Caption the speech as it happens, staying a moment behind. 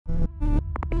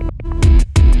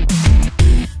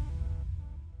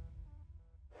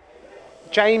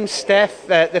James, Steph,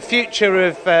 the future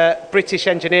of British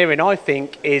engineering, I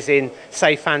think, is in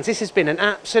safe hands. This has been an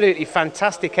absolutely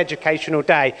fantastic educational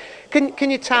day. Can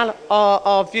you tell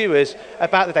our viewers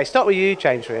about the day? Start with you,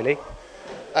 James, really.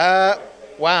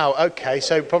 Wow, okay,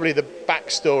 so probably the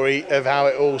backstory of how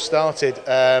it all started.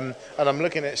 And I'm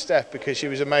looking at Steph because she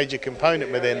was a major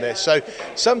component within this. So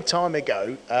some time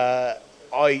ago,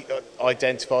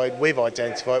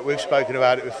 we've spoken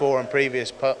about it before on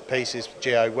previous pieces,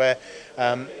 Gio, where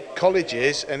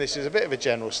colleges, and this is a bit of a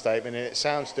general statement and it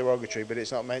sounds derogatory, but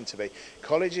it's not meant to be,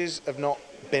 colleges have not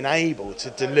been able to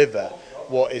deliver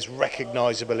what is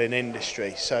recognisable in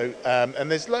industry. So, and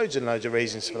there's loads and loads of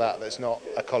reasons for that. That's not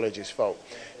a college's fault.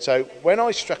 So when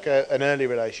I struck an early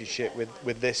relationship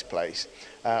with this place,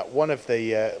 one of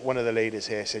the leaders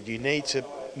here said, you need to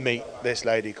meet this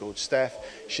lady called Steph.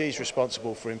 She's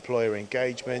responsible for employer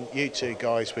engagement. You two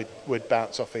guys would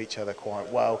bounce off each other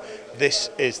quite well. This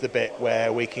is the bit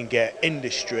where we can get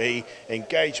industry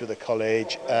engaged with the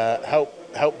college,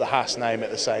 help the HAAS name at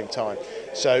the same time.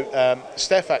 So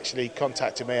Steph actually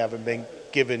contacted me, having been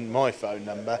given my phone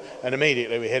number, and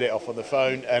immediately we hit it off on the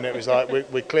phone, and it was like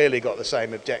we clearly got the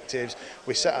same objectives.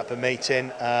 We set up a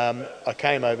meeting. I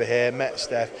came over here, met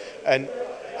Steph, and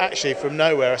actually from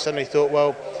nowhere I suddenly thought,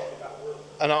 well,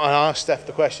 and I asked Steph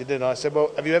the question, didn't I? I said,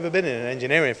 well, have you ever been in an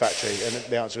engineering factory? And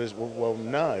the answer was, well,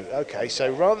 no. Okay,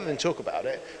 so rather than talk about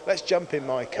it, let's jump in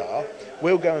my car.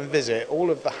 We'll go and visit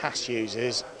all of the HAAS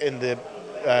users in the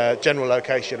general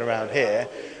location around here.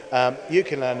 You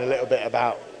can learn a little bit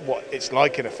about what it's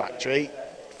like in a factory,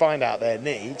 find out their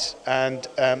needs, and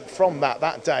from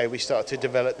that day we started to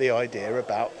develop the idea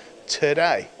about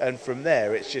today, and from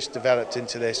there it's just developed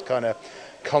into this kind of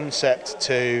concept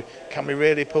to, can we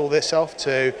really pull this off,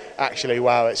 to actually,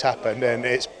 wow, it's happened and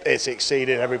it's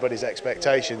exceeded everybody's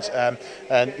expectations.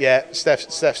 And yeah,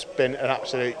 Steph's been an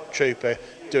absolute trooper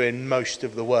doing most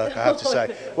of the work, I have to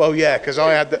say. Well, yeah, because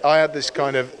I had this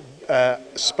kind of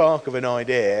spark of an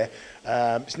idea.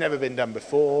 It's never been done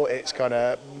before. It's kind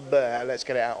of, let's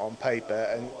get it out on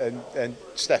paper, and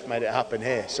Steph made it happen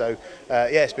here. So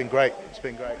yeah, it's been great. It's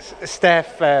been great.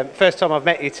 Steph, first time I've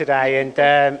met you today, and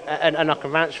I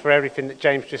can vouch for everything that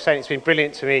James was saying. It's been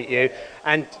brilliant to meet you,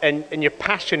 and your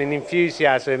passion and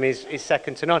enthusiasm is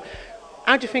second to none.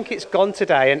 How do you think it's gone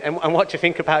today, and what do you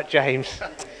think about James?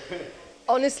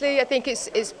 Honestly, I think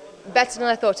it's better than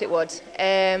I thought it would.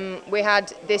 We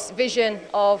had this vision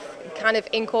of kind of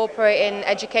incorporating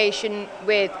education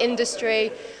with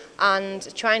industry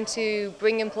and trying to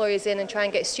bring employers in and try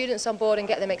and get students on board and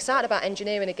get them excited about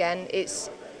engineering again.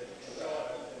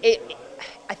 I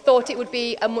thought it would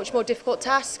be a much more difficult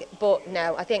task, but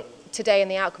no, I think today and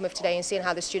the outcome of today and seeing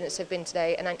how the students have been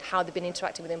today and how they've been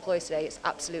interacting with employers today, it's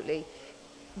absolutely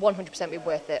 100% been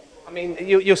worth it. I mean,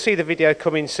 you'll see the video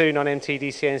coming soon on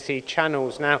MTDCNC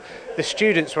channels. Now, the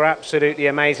students were absolutely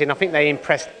amazing. I think they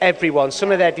impressed everyone.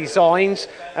 Some of their designs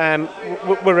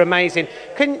were amazing.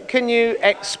 Can you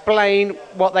explain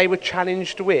what they were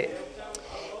challenged with?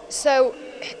 So,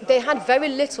 they had very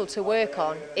little to work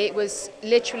on. It was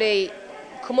literally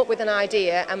come up with an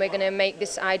idea and we're going to make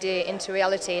this idea into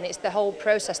reality, and it's the whole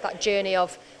process, that journey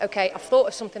of, okay, I've thought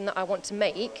of something that I want to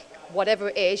make, whatever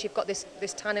it is. You've got this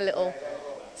tiny little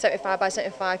 75 by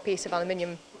 75 piece of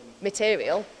aluminium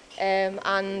material,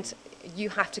 and you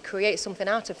have to create something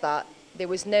out of that. There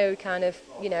was no kind of,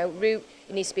 route,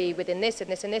 it needs to be within this and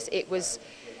this and this. It was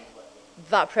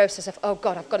that process of, oh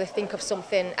God, I've got to think of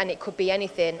something, and it could be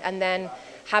anything, and then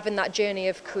having that journey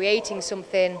of creating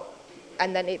something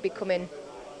and then it becoming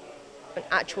an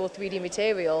actual 3D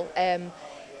material.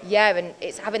 Yeah, and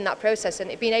it's having that process and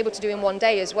it being able to do in one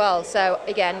day as well. So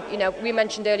again, we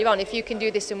mentioned earlier on, if you can do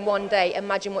this in one day,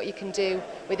 imagine what you can do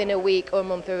within a week or a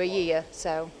month or a year.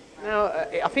 So now,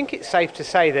 I think it's safe to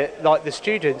say that, like, the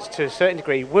students, to a certain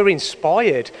degree, were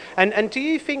inspired. And do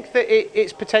you think that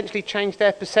it's potentially changed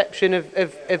their perception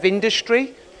of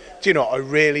industry? Do you know what? I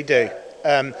really do.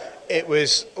 It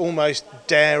was almost,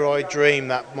 dare I dream,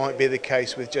 that might be the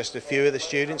case with just a few of the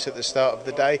students at the start of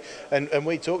the day. And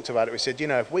we talked about it. We said,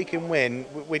 if we can win,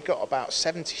 we'd got about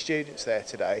 70 students there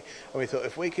today. And we thought,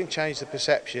 if we can change the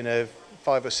perception of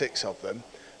 5 or 6 of them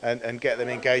and get them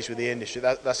engaged with the industry,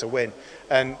 that's a win.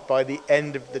 And by the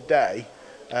end of the day,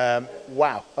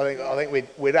 wow, I think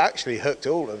we'd actually hooked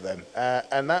all of them.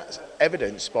 And that's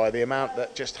evidenced by the amount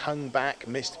that just hung back,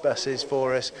 missed buses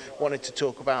for us, wanted to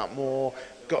talk about more,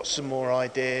 got some more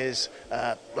ideas,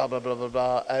 blah, blah, blah, blah,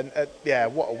 blah. And yeah,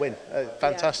 what a win.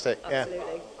 Fantastic. Yeah,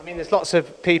 absolutely. I mean, there's lots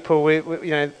of people with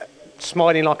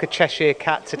smiling like a Cheshire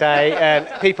cat today.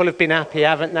 People have been happy,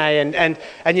 haven't they?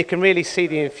 And you can really see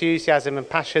the enthusiasm and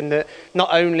passion that not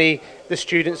only the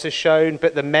students have shown,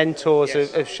 but the mentors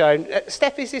have shown.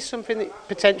 Steph, is this something that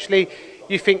potentially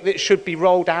you think that should be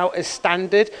rolled out as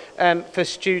standard for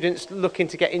students looking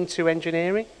to get into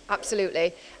engineering?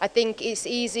 Absolutely. I think it's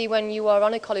easy when you are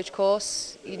on a college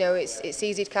course, you know, it's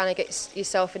easy to kind of get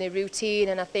yourself in a routine,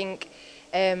 and I think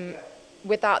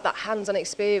without that hands-on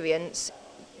experience,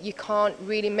 you can't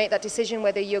really make that decision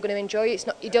whether you're going to enjoy it.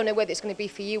 You don't know whether it's going to be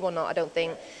for you or not, I don't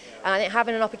think. And I think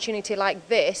having an opportunity like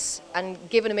this and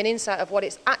giving them an insight of what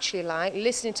it's actually like,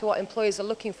 listening to what employers are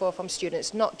looking for from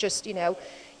students, not just, you know,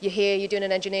 you're here, you're doing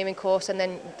an engineering course and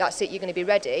then that's it, you're going to be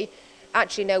ready.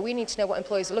 Actually, no, we need to know what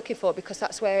employers are looking for, because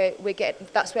that's where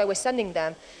we're sending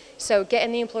them. So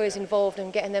getting the employers involved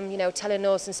and getting them, you know, telling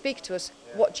us and speaking to us,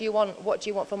 what do you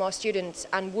want from our students,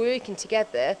 and working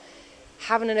together.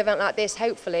 Having an event like this,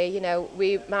 hopefully, you know,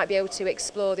 we might be able to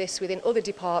explore this within other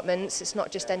departments. It's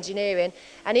not just engineering.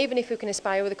 And even if we can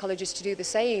inspire other colleges to do the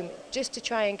same, just to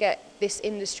try and get this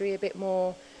industry a bit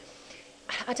more,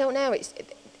 I don't know,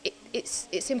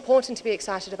 it's important to be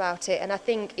excited about it. And I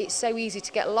think it's so easy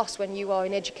to get lost when you are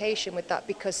in education with that,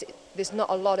 because there's not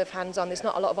a lot of hands-on, there's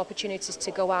not a lot of opportunities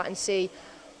to go out and see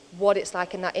what it's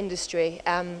like in that industry.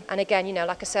 And again, you know,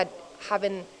 like I said,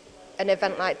 having an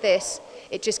event like this,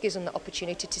 it just gives them the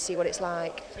opportunity to see what it's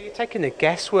like. So you're taking the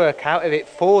guesswork out of it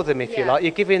for them, if you like.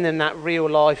 You're giving them that real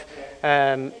life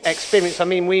experience. I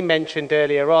mean, we mentioned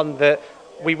earlier on that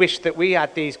we wish that we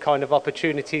had these kind of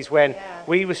opportunities when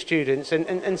we were students.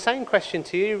 And same question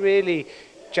to you, really,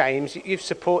 James. You've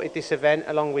supported this event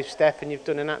along with Steph, and you've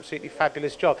done an absolutely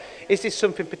fabulous job. Is this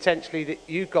something potentially that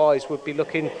you guys would be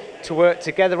looking to work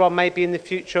together on maybe in the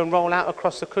future and roll out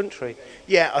across the country?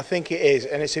 Yeah, I think it is,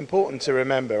 and it's important to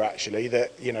remember actually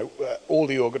that, you know, all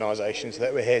the organisations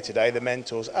that were here today, the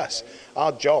mentors, us,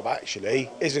 our job actually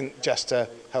isn't just to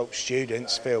help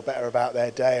students feel better about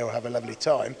their day or have a lovely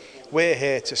time. We're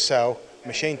here to sell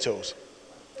machine tools.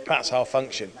 That's our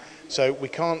function. So we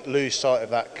can't lose sight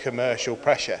of that commercial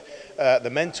pressure. The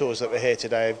mentors that were here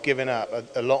today have given up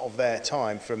a lot of their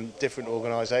time from different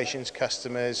organisations,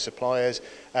 customers, suppliers,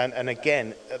 and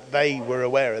again, they were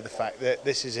aware of the fact that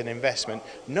this is an investment,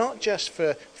 not just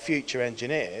for future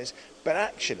engineers, but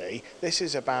actually this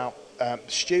is about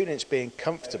students being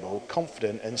comfortable,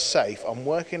 confident and safe on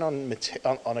working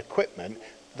on equipment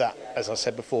that, as I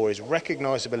said before, is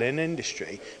recognisable in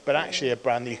industry, but actually a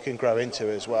brand that you can grow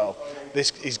into as well.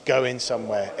 This is going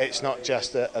somewhere. It's not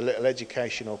just a little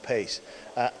educational piece.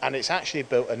 And it's actually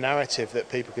built a narrative that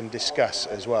people can discuss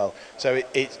as well. So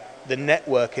it's the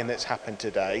networking that's happened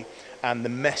today and the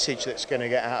message that's going to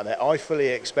get out there. I fully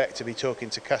expect to be talking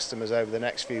to customers over the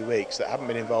next few weeks that haven't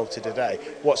been involved to today.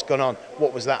 What's gone on?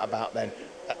 What was that about then?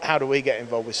 How do we get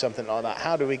involved with something like that?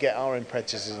 How do we get our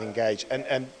apprentices engaged?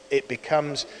 And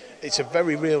it's a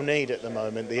very real need at the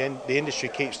moment. The industry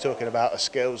keeps talking about a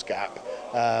skills gap.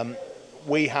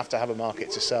 We have to have a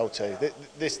market to sell to.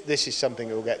 This is something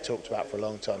that will get talked about for a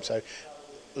long time. So,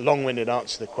 long-winded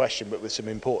answer to the question, but with some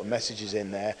important messages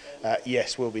in there.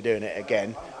 Yes, we'll be doing it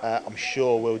again. I'm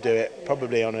sure we'll do it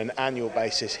probably on an annual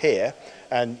basis here.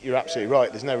 And you're absolutely right,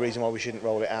 there's no reason why we shouldn't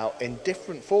roll it out in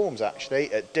different forms,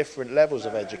 actually, at different levels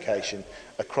of education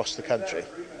across the country.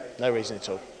 No reason at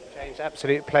all. James,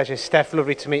 absolute pleasure. Steph,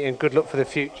 lovely to meet you, and good luck for the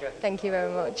future. Thank you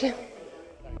very much.